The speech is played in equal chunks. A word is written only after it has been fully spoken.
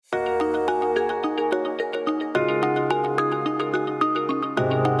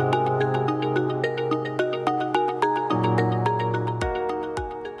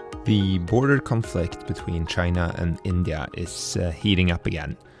border conflict between China and India is heating up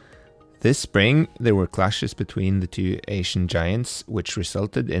again. This spring, there were clashes between the two Asian giants, which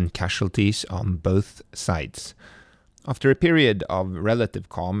resulted in casualties on both sides. After a period of relative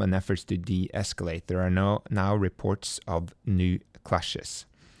calm and efforts to de-escalate, there are now reports of new clashes.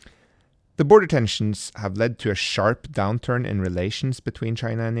 The border tensions have led to a sharp downturn in relations between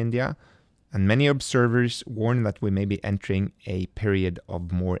China and India, and many observers warn that we may be entering a period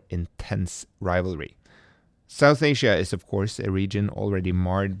of more intense rivalry. South Asia is, of course, a region already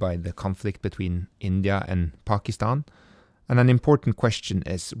marred by the conflict between India and Pakistan, and an important question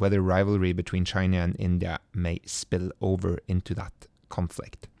is whether rivalry between China and India may spill over into that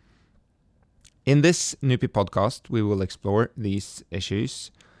conflict. In this NUPI podcast, we will explore these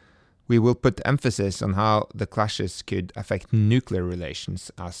issues. We will put emphasis on how the clashes could affect nuclear relations,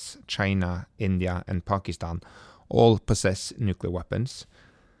 as China, India, and Pakistan all possess nuclear weapons.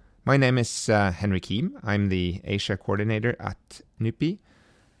 My name is Henrik Hiem. I'm the Asia coordinator at NUPI,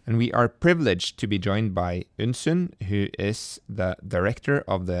 and we are privileged to be joined by Unsun, who is the director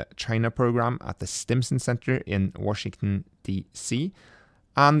of the China program at the Stimson Center in Washington, D.C.,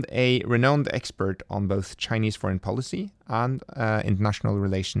 and a renowned expert on both Chinese foreign policy and international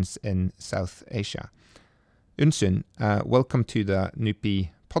relations in South Asia. Unsun, welcome to the NUPI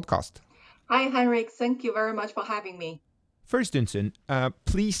podcast. Hi, Henrik. Thank you very much for having me. First, Unsun,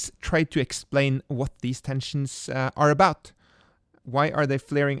 please try to explain what these tensions are about. Why are they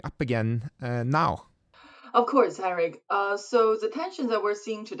flaring up again now? Of course, Henrik. So the tensions that we're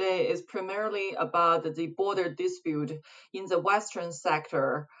seeing today is primarily about the border dispute in the western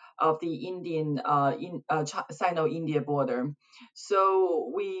sector of the Sino-India border.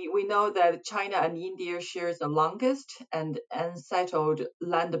 So we know that China and India share the longest and unsettled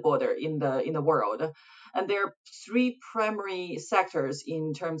land border in the world, and there are three primary sectors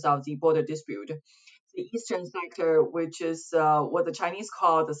in terms of the border dispute. The eastern sector, which is what the Chinese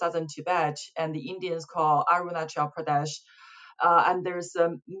call the southern Tibet and the Indians call Arunachal Pradesh. And there's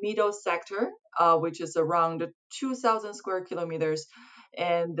a middle sector, which is around 2,000 square kilometers.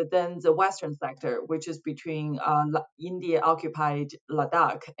 And then the western sector, which is between India-occupied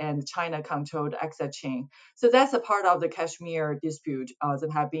Ladakh and China-controlled Aksai. So that's a part of the Kashmir dispute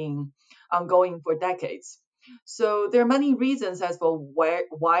that have been ongoing for decades. So there are many reasons as for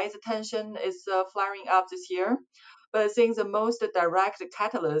why the tension is flaring up this year. But I think the most direct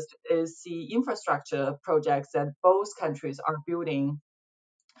catalyst is the infrastructure projects that both countries are building,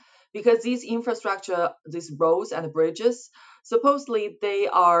 because these infrastructure, these roads and bridges, supposedly they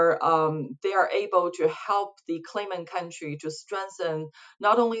are able to help the claimant country to strengthen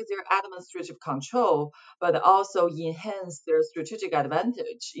not only their administrative control but also enhance their strategic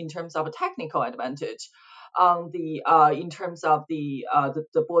advantage in terms of a technical advantage on the in terms of the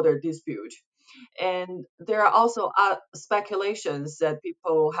border dispute. And there are also speculations that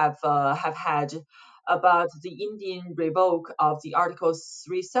people have had about the Indian revoke of the Article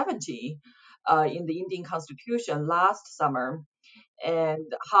 370 in the Indian Constitution last summer,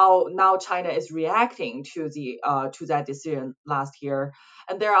 and how now China is reacting to that decision last year.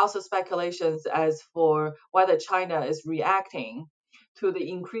 And there are also speculations as for whether China is reacting to the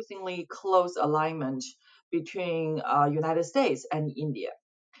increasingly close alignment between United States and India.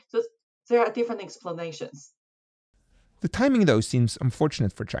 So there are different explanations. The timing, though, seems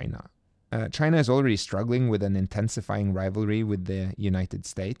unfortunate for China. China is already struggling with an intensifying rivalry with the United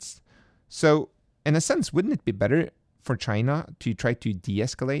States. So, in a sense, wouldn't it be better for China to try to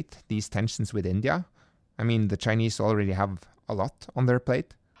de-escalate these tensions with India? I mean, the Chinese already have a lot on their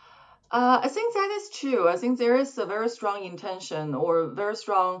plate. I think that is true. I think there is a very strong intention or very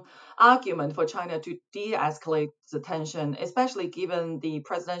strong argument for China to de-escalate the tension, especially given the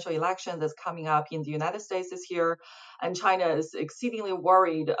presidential election that's coming up in the United States this year, and China is exceedingly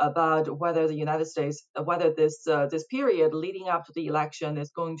worried about whether the United States, whether this period leading up to the election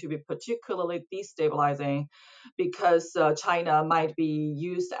is going to be particularly destabilizing, because China might be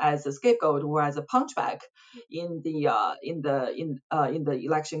used as a scapegoat or as a punchback in the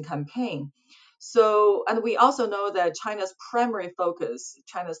election campaign. So, and we also know that China's primary focus,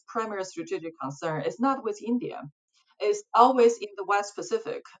 China's primary strategic concern is not with India. It's always in the West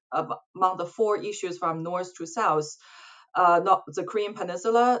Pacific, among the four issues from north to south, not the Korean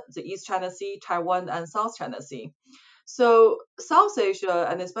Peninsula, the East China Sea, Taiwan, and South China Sea. So South Asia,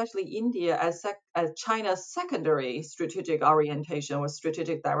 and especially India, as China's secondary strategic orientation or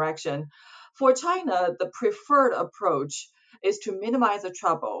strategic direction, for China, the preferred approach is to minimize the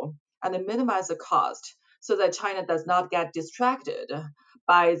trouble and minimize the cost, so that China does not get distracted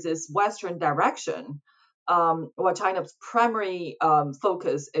by this Western direction Well, China's primary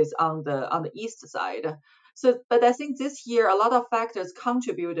focus is on the east side. So, but I think this year a lot of factors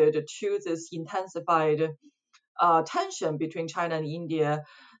contributed to this intensified tension between China and India,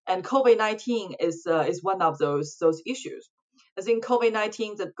 and COVID-19 is one of those issues. I think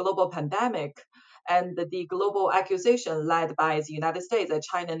COVID-19, the global pandemic, and the global accusation led by the United States that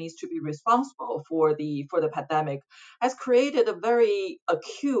China needs to be responsible for the pandemic, has created a very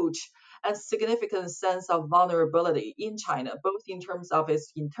acute and significant sense of vulnerability in China, both in terms of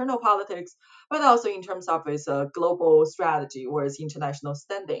its internal politics, but also in terms of its global strategy or its international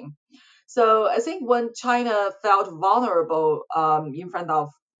standing. So I think when China felt vulnerable in front of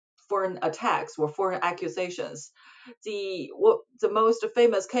foreign attacks or foreign accusations, the most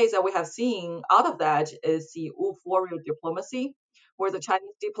famous case that we have seen out of that is the Wolf warrior diplomacy, where the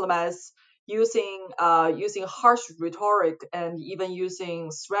Chinese diplomats using harsh rhetoric and even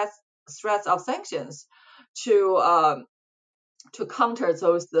using threats of sanctions to counter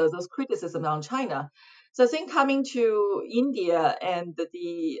those criticisms on China. So I think coming to India and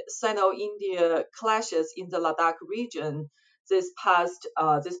the Sino-India clashes in the Ladakh region this past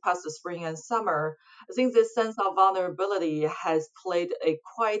spring and summer, I think this sense of vulnerability has played a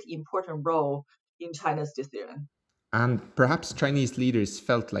quite important role in China's decision. And perhaps Chinese leaders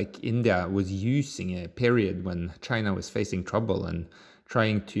felt like India was using a period when China was facing trouble and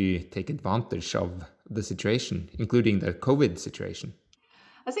trying to take advantage of the situation, including the COVID situation.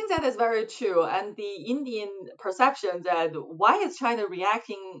 I think that is very true. And the Indian perception that why is China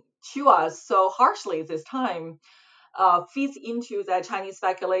reacting to us so harshly this time feeds into that Chinese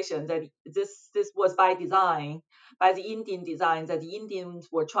speculation that this was by design, by the Indian design, that the Indians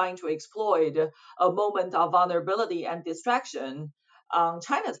were trying to exploit a moment of vulnerability and distraction on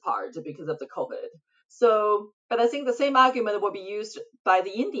China's part because of the COVID. So, but I think the same argument will be used by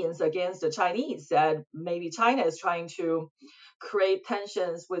the Indians against the Chinese that maybe China is trying to create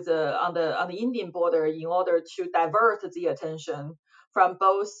tensions with on the Indian border in order to divert the attention from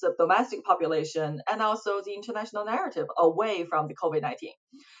both the domestic population and also the international narrative away from the COVID-19.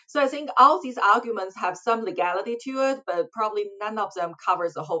 So I think all these arguments have some legality to it, but probably none of them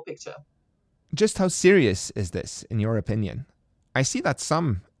covers the whole picture. Just how serious is this, in your opinion? I see that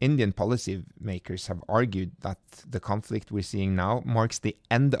some Indian policymakers have argued that the conflict we're seeing now marks the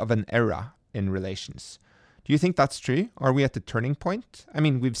end of an era in relations. Do you think that's true? Are we at the turning point? I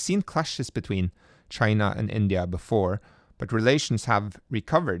mean, we've seen clashes between China and India before, but relations have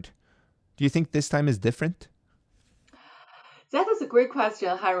recovered. Do you think this time is different? That is a great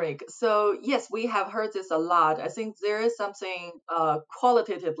question, Henrik. So yes, we have heard this a lot. I think there is something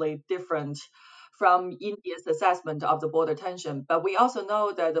qualitatively different from India's assessment of the border tension, but we also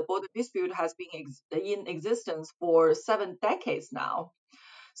know that the border dispute has been in existence for 7 decades now.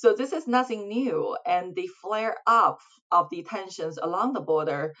 So this is nothing new, and the flare up of the tensions along the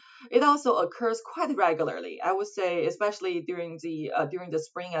border, it also occurs quite regularly. I would say, especially during the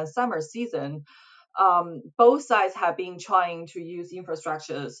spring and summer season, both sides have been trying to use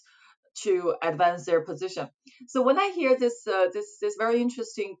infrastructures to advance their position. So when I hear this very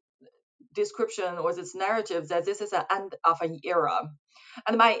interesting description or this narrative that this is an end of an era,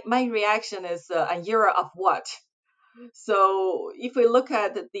 and my reaction is an era of what? So if we look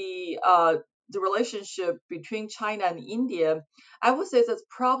at the relationship between China and India, I would say that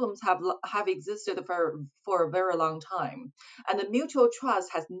problems have existed for a very long time, and the mutual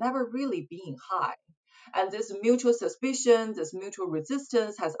trust has never really been high. And this mutual suspicion, this mutual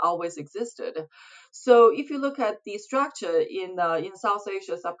resistance has always existed. So if you look at the structure in South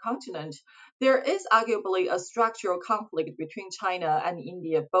Asia subcontinent, there is arguably a structural conflict between China and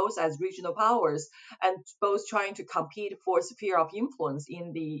India, both as regional powers and both trying to compete for sphere of influence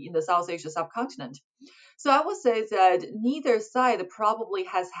in the South Asia subcontinent. So I would say that neither side probably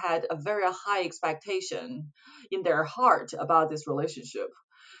has had a very high expectation in their heart about this relationship.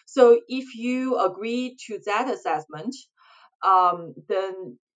 So if you agree to that assessment,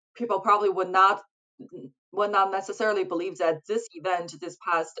 then people probably would not necessarily believe that this event this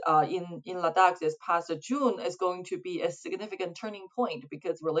past in Ladakh this past June is going to be a significant turning point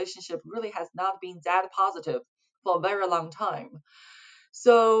because relationship really has not been that positive for a very long time.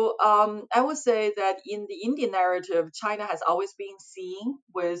 So I would say that in the Indian narrative, China has always been seen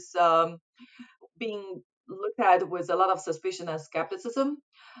with being looked at with a lot of suspicion and skepticism.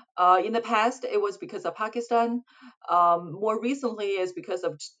 In the past, it was because of Pakistan. More recently, is because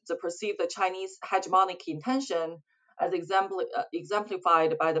of the perceived Chinese hegemonic intention. as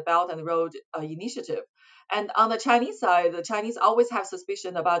exemplified by the Belt and Road Initiative. And on the Chinese side, the Chinese always have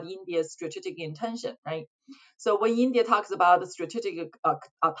suspicion about India's strategic intention, right? So when India talks about the strategic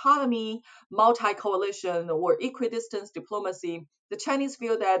autonomy, multi-coalition, or equidistance diplomacy, the Chinese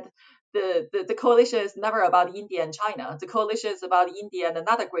feel that the coalition is never about India and China. The coalition is about India and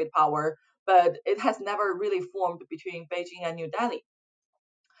another great power, but it has never really formed between Beijing and New Delhi.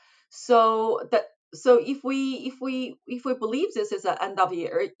 So if we believe this is an end of the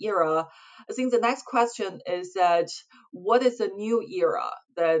era, I think the next question is that what is a new era?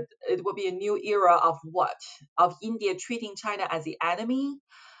 That it will be a new era of what? Of India treating China as the enemy,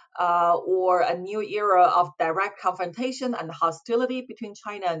 or a new era of direct confrontation and hostility between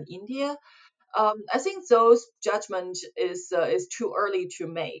China and India? I think those judgment is too early to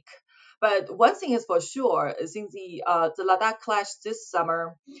make. But one thing is for sure, I think the Ladakh clash this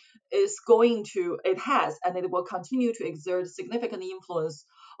summer is going to, it has, and it will continue to exert significant influence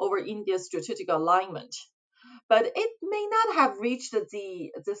over India's strategic alignment. But it may not have reached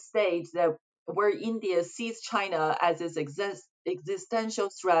the stage that where India sees China as its existential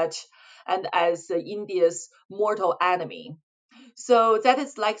threat and as India's mortal enemy. So that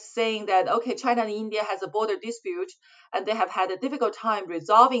is like saying that okay, China and India has a border dispute, and they have had a difficult time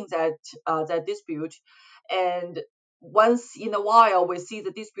resolving that dispute. And once in a while, we see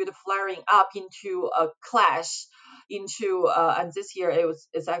the dispute flaring up into a clash, and this year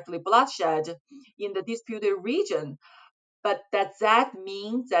it's actually bloodshed in the disputed region. But does that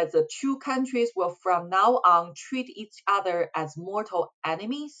mean that the two countries will from now on treat each other as mortal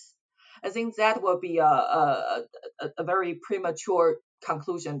enemies? I think that will be a very premature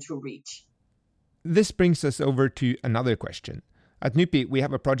conclusion to reach. This brings us over to another question. At NUPI, we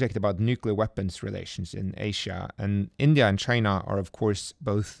have a project about nuclear weapons relations in Asia, and India and China are, of course,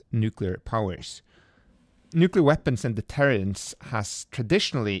 both nuclear powers. Nuclear weapons and deterrence has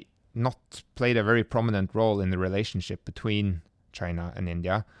traditionally not played a very prominent role in the relationship between China and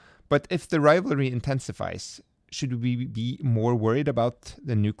India. But if the rivalry intensifies, should we be more worried about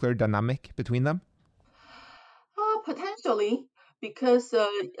the nuclear dynamic between them? Potentially, because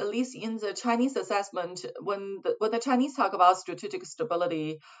at least in the Chinese assessment, when the Chinese talk about strategic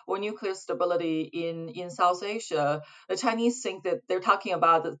stability or nuclear stability in South Asia, the Chinese think that they're talking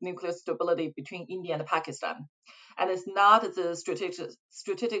about the nuclear stability between India and Pakistan, and it's not the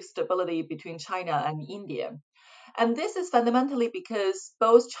strategic stability between China and India. And this is fundamentally because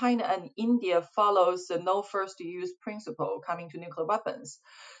both China and India follows the no first use principle coming to nuclear weapons.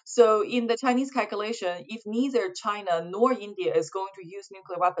 So in the Chinese calculation, if neither China nor India is going to use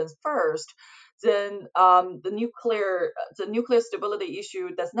nuclear weapons first, then the nuclear stability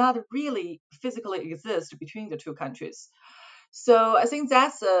issue does not really physically exist between the two countries. So I think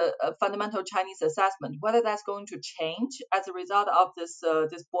that's a fundamental Chinese assessment. Whether that's going to change as a result of this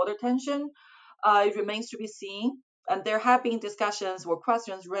border tension, it remains to be seen. And there have been discussions or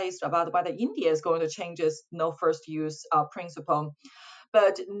questions raised about whether India is going to change its no first use principle,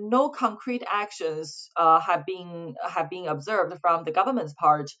 but no concrete actions have been observed from the government's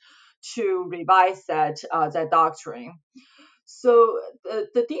part to revise that doctrine. So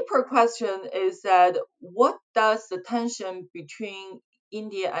the deeper question is that what does the tension between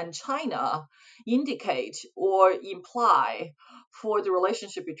India and China indicate or imply for the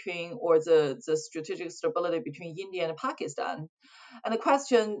relationship between or the strategic stability between India and Pakistan? And the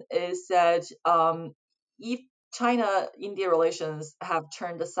question is that if China India relations have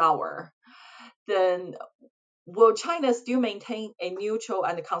turned sour, then will China still maintain a neutral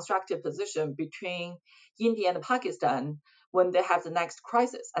and constructive position between India and Pakistan when they have the next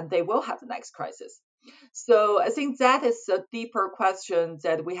crisis? And they will have the next crisis. So I think that is a deeper question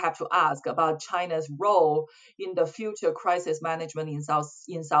that we have to ask about China's role in the future crisis management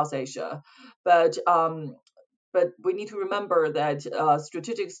in South Asia. But but we need to remember that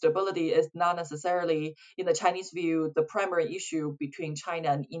strategic stability is not necessarily, in the Chinese view, the primary issue between China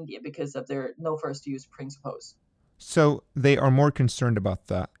and India because of their no first use principles. So they are more concerned about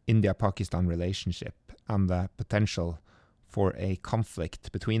the India-Pakistan relationship and the potential for a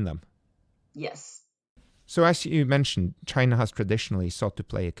conflict between them. Yes. So as you mentioned, China has traditionally sought to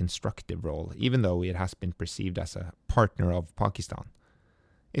play a constructive role, even though it has been perceived as a partner of Pakistan.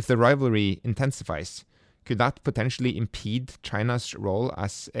 If the rivalry intensifies, could that potentially impede China's role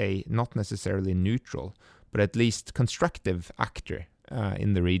as a not necessarily neutral, but at least constructive actor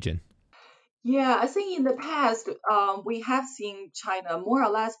in the region? Yeah, I think in the past, we have seen China more or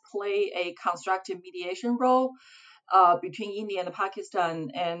less play a constructive mediation role between India and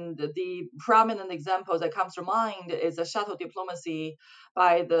Pakistan. And the prominent example that comes to mind is a shuttle diplomacy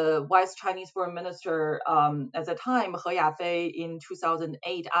by the Vice Chinese Foreign Minister at the time, He Yafei, in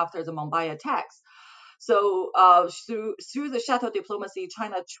 2008 after the Mumbai attacks. So through the shuttle diplomacy,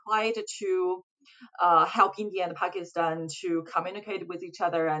 China tried to help India and Pakistan to communicate with each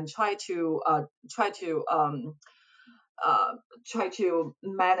other and try to try to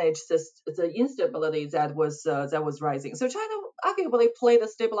manage the instability that was rising. So China arguably played a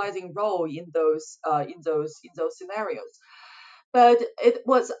stabilizing role in those scenarios. But it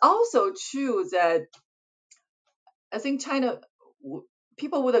was also true that I think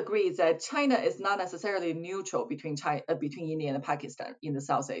people would agree that China is not necessarily neutral between India and Pakistan in the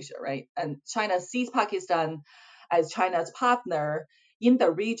South Asia, right? And China sees Pakistan as China's partner in the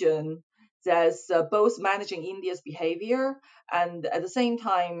region that's both managing India's behavior and at the same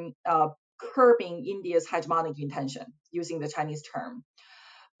time curbing India's hegemonic intention, using the Chinese term.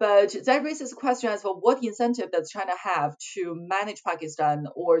 But that raises a question as well: what incentive does China have to manage Pakistan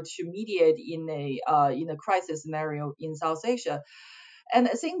or to mediate in a crisis scenario in South Asia? And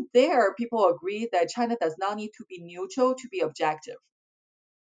I think there people agree that China does not need to be neutral to be objective.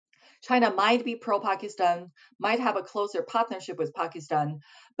 China might be pro-Pakistan, might have a closer partnership with Pakistan,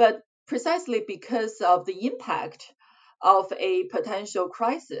 but precisely because of the impact of a potential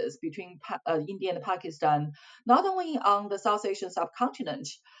crisis between India and Pakistan, not only on the South Asian subcontinent,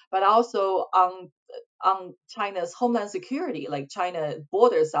 but also on China's homeland security, like China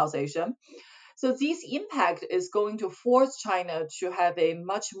borders South Asia. So this impact is going to force China to have a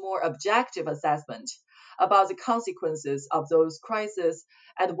much more objective assessment about the consequences of those crises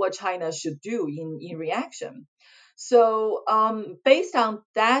and what China should do in reaction. So, based on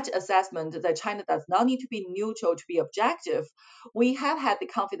that assessment that China does not need to be neutral to be objective, we have had the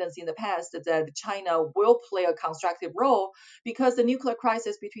confidence in the past that China will play a constructive role because the nuclear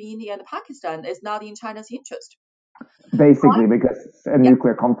crisis between India and Pakistan is not in China's interest. Basically, because a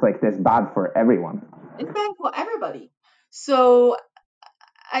nuclear conflict is bad for everyone. It's bad for everybody. So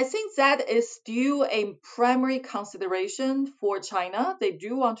I think that is still a primary consideration for China. They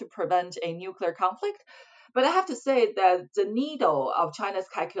do want to prevent a nuclear conflict. But I have to say that the needle of China's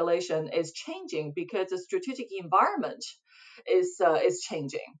calculation is changing because the strategic environment is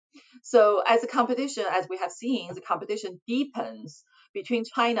changing. So as the competition, as we have seen, the competition deepens between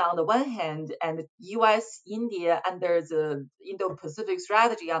China on the one hand and U.S., India under the Indo-Pacific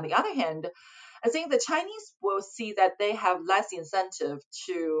strategy on the other hand. I think the Chinese will see that they have less incentive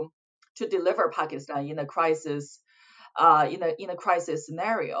to deliver Pakistan in a crisis in a crisis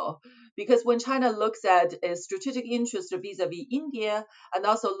scenario. Because when China looks at its strategic interest vis-a-vis India and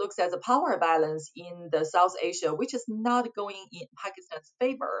also looks at the power balance in the South Asia, which is not going in Pakistan's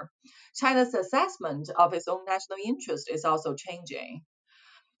favor, China's assessment of its own national interest is also changing.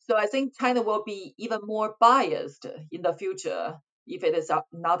 So I think China will be even more biased in the future, if it is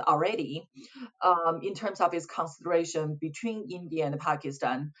not already, in terms of its consideration between India and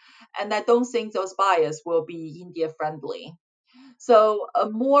Pakistan. And I don't think those bias will be India friendly. So a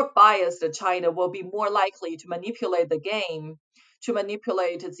more biased China will be more likely to manipulate the game, to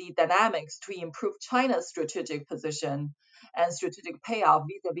manipulate the dynamics to improve China's strategic position and strategic payoff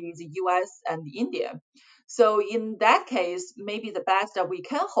vis-a-vis the US and India. So in that case, maybe the best that we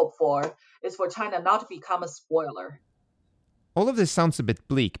can hope for is for China not to become a spoiler. All of this sounds a bit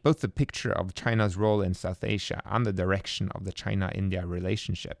bleak, both the picture of China's role in South Asia and the direction of the China-India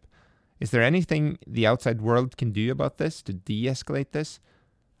relationship. Is there anything the outside world can do about this to de-escalate this?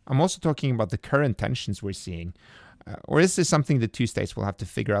 I'm also talking about the current tensions we're seeing. Or is this something the two states will have to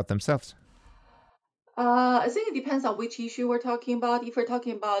figure out themselves? I think it depends on which issue we're talking about. If we're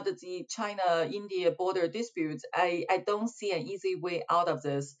talking about the China-India border disputes, I don't see an easy way out of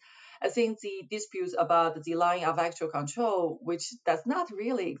this. I think the disputes about the line of actual control, which does not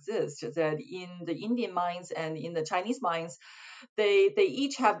really exist, that in the Indian minds and in the Chinese minds, they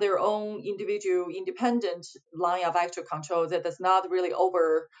each have their own individual independent line of actual control that does not really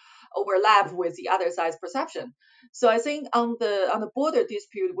overlap with the other side's perception. So I think on the border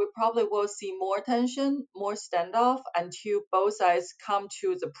dispute, we probably will see more tension, more standoff until both sides come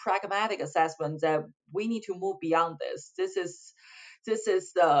to the pragmatic assessment that we need to move beyond this. This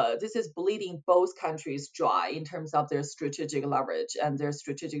is bleeding both countries dry in terms of their strategic leverage and their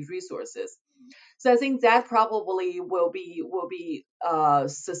strategic resources. So I think that probably will be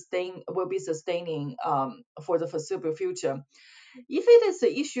sustaining for the foreseeable future. If it is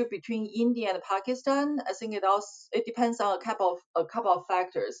an issue between India and Pakistan, I think it depends on a couple of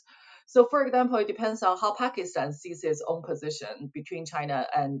factors. So, for example, it depends on how Pakistan sees its own position between China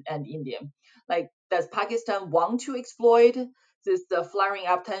and India. Like, does Pakistan want to exploit this flaring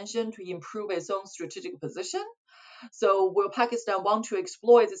up tension to improve its own strategic position? So, will Pakistan want to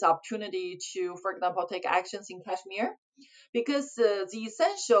exploit this opportunity to, for example, take actions in Kashmir? Because the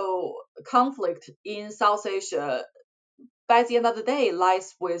essential conflict in South Asia by the end of the day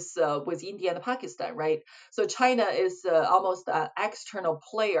lies with India and Pakistan, right? So China is almost an external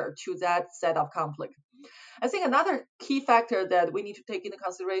player to that set of conflict. I think another key factor that we need to take into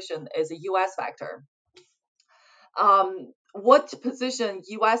consideration is the U.S. factor. What position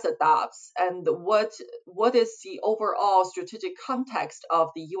U.S. adopts and what is the overall strategic context of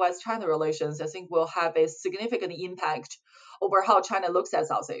the U.S.-China relations, I think will have a significant impact over how China looks at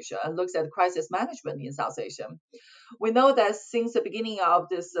South Asia and looks at crisis management in South Asia. We know that since the beginning of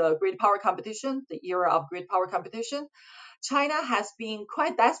this great power competition, the era of great power competition, China has been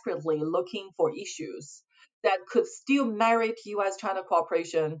quite desperately looking for issues that could still merit U.S.-China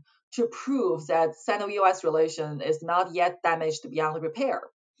cooperation to prove that Sino-U.S. relation is not yet damaged beyond repair.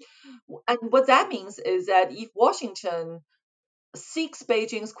 And what that means is that if Washington seeks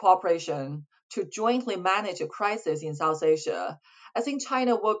Beijing's cooperation to jointly manage a crisis in South Asia, I think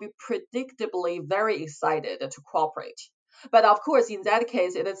China will be predictably very excited to cooperate. But of course, in that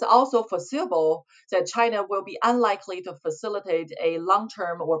case, it is also foreseeable that China will be unlikely to facilitate a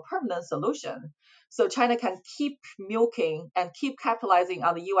long-term or permanent solution. So China can keep milking and keep capitalizing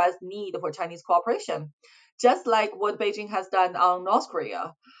on the U.S. need for Chinese cooperation, just like what Beijing has done on North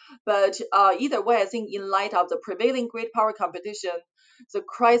Korea. But either way, I think in light of the prevailing great power competition, the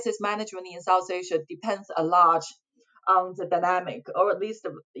crisis management in South Asia depends a lot on the dynamic, or at least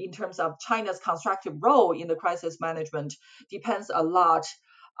in terms of China's constructive role in the crisis management, depends a lot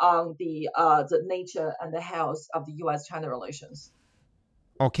on the nature and the health of the U.S.-China relations.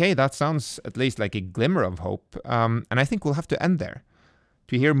 Okay, that sounds at least like a glimmer of hope, and I think we'll have to end there.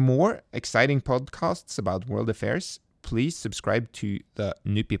 To hear more exciting podcasts about world affairs, please subscribe to the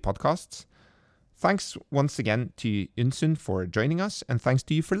NUPI podcasts. Thanks once again to Yunsun for joining us, and thanks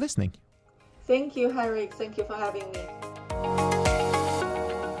to you for listening. Thank you, Henrik. Thank you for having me.